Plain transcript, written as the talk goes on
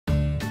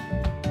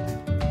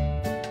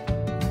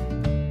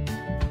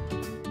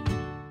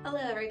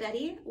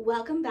everybody,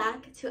 welcome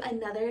back to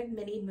another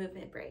mini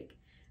movement break.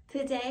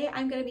 Today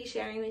I'm going to be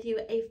sharing with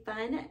you a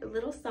fun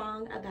little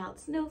song about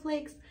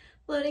snowflakes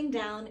floating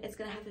down. It's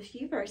going to have a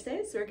few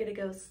verses, so we're going to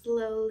go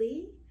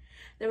slowly,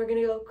 then we're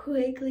going to go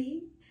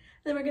quickly,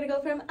 then we're going to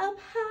go from up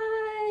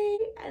high,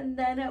 and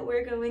then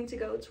we're going to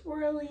go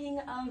twirling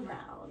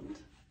around.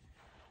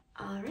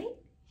 All right,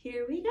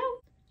 here we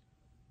go.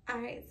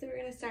 All right, so we're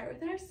going to start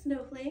with our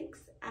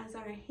snowflakes as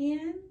our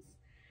hands,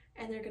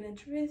 and they're going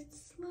to drift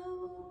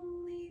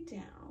slowly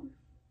down.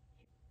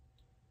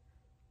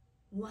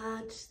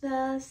 Watch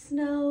the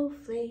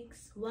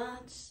snowflakes,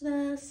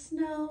 floating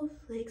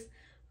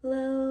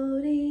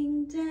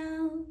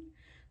down,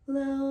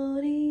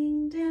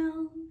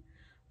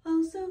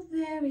 oh so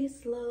very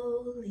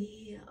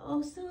slowly,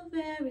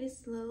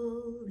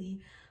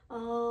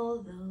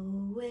 all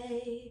the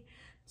way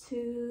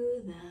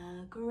to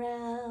the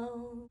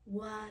ground.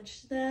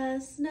 Watch the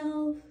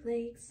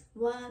snowflakes,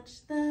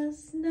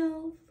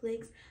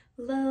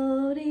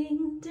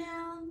 floating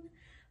down,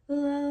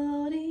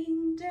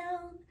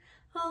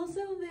 oh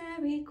so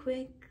very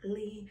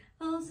quickly,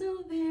 all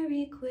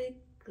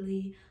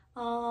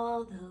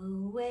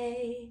the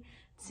way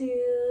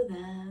to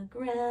the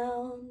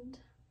ground.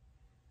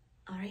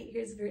 All right,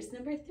 here's verse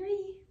number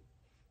 3.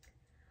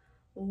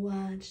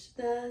 Watch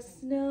the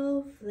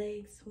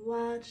snowflakes,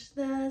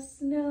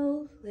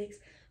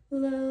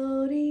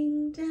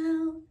 floating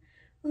down,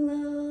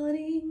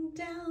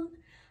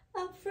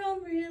 up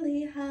from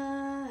really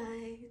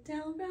high,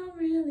 down from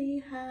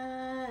really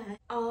high,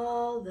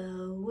 all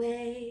the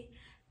way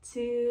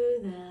to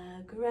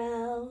the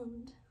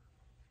ground.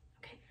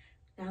 Okay,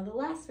 now the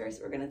last verse,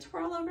 we're gonna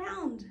twirl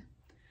around.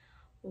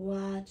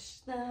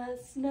 Watch the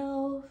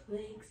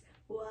snowflakes,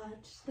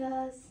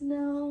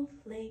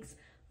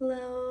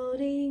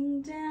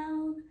 floating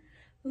down,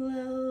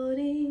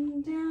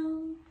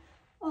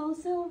 oh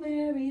so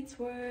very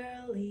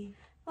twirly,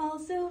 all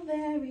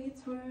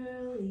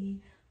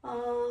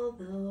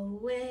the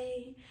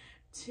way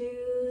to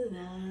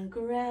the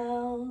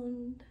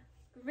ground.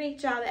 Great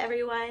job,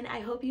 everyone.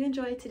 I hope you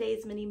enjoyed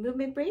today's mini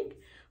movement break.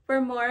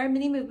 For more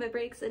mini movement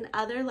breaks and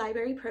other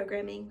library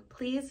programming,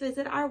 please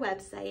visit our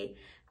website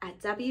at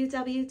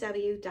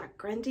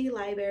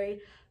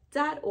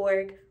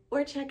www.grundylibrary.org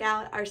or check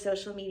out our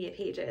social media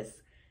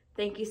pages.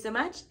 Thank you so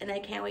much, and I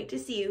can't wait to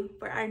see you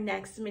for our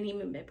next mini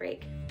movement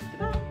break.